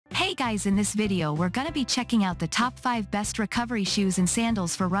Hey guys, in this video we're gonna be checking out the top 5 best recovery shoes and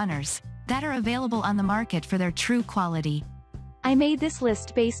sandals for runners that are available on the market for their true quality. I made this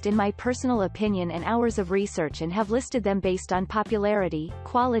list based in my personal opinion and hours of research and have listed them based on popularity,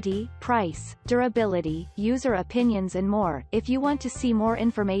 quality, price, durability, user opinions and more. If you want to see more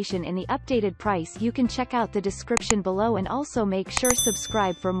information in the updated price, you can check out the description below and also make sure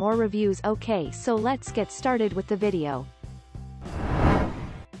subscribe for more reviews. Okay, so let's get started with the video.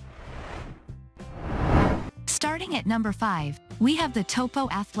 Starting at number 5, we have the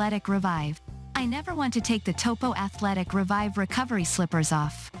TOPO Athletic Revive. I never want to take the TOPO Athletic Revive recovery slippers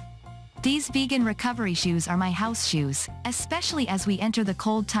off. These vegan recovery shoes are my house shoes, especially as we enter the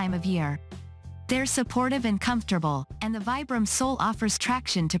cold time of year. They're supportive and comfortable, and the Vibram sole offers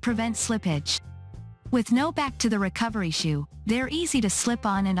traction to prevent slippage. With no back to the recovery shoe, they're easy to slip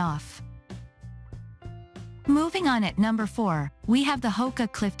on and off. Moving on at number 4, we have the HOKA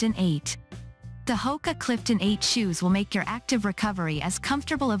CLIFTON 8. The HOKA CLIFTON 8 shoes will make your active recovery as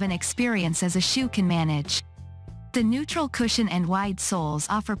comfortable of an experience as a shoe can manage. The neutral cushion and wide soles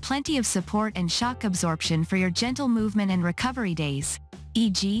offer plenty of support and shock absorption for your gentle movement and recovery days,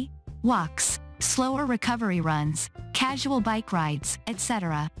 e.g., walks, slower recovery runs, casual bike rides,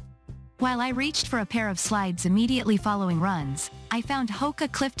 etc. While I reached for a pair of slides immediately following runs, I found HOKA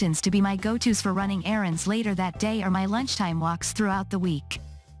CLIFTONs to be my go-tos for running errands later that day or my lunchtime walks throughout the week.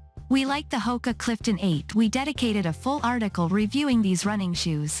 We like the HOKA CLIFTON 8. We dedicated a full article reviewing these running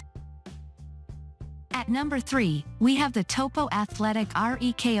shoes. At number 3, we have the TOPO Athletic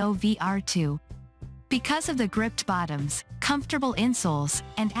REKOVR 2. Because of the gripped bottoms, comfortable insoles,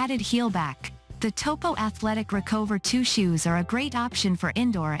 and added heel back, the TOPO Athletic REKOVR 2 shoes are a great option for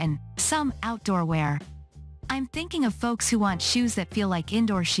indoor and some outdoor wear. I'm thinking of folks who want shoes that feel like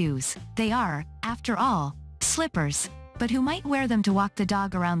indoor shoes. They are, after all, slippers, but who might wear them to walk the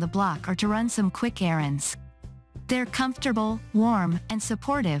dog around the block or to run some quick errands. They're comfortable, warm, and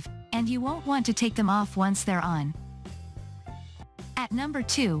supportive, and you won't want to take them off once they're on. At number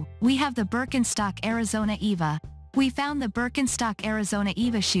 2, we have the Birkenstock Arizona Eva. We found the Birkenstock Arizona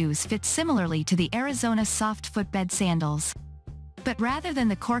Eva shoes fit similarly to the Arizona soft footbed sandals. But rather than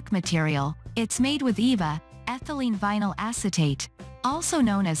the cork material, it's made with EVA, ethylene vinyl acetate, also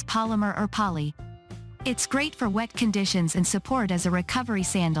known as polymer or poly. It's great for wet conditions and support as a recovery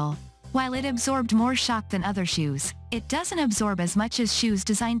sandal. While it absorbed more shock than other shoes, it doesn't absorb as much as shoes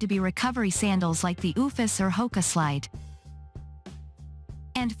designed to be recovery sandals like the OOFIS or HOKA Slide.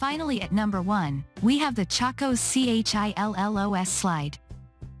 And finally at number 1, we have the Chacos CHILLOS Slide.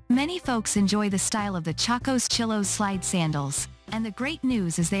 Many folks enjoy the style of the Chacos CHILLOS Slide sandals, and the great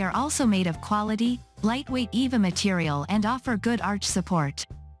news is they are also made of quality, lightweight EVA material and offer good arch support.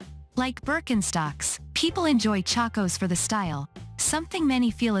 Like Birkenstocks, people enjoy Chacos for the style, something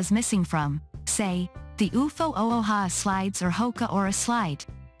many feel is missing from, say, the UFO OOHA slides or HOKA or a slide.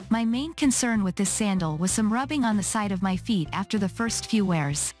 My main concern with this sandal was some rubbing on the side of my feet after the first few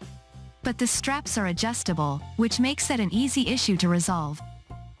wears. But the straps are adjustable, which makes that an easy issue to resolve.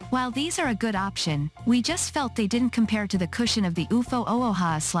 While these are a good option, we just felt they didn't compare to the cushion of the UFO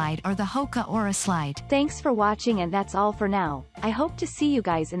OOHA slide or the HOKA or a slide. Thanks for watching, and that's all for now. I hope to see you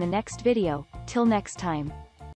guys in the next video. Till next time.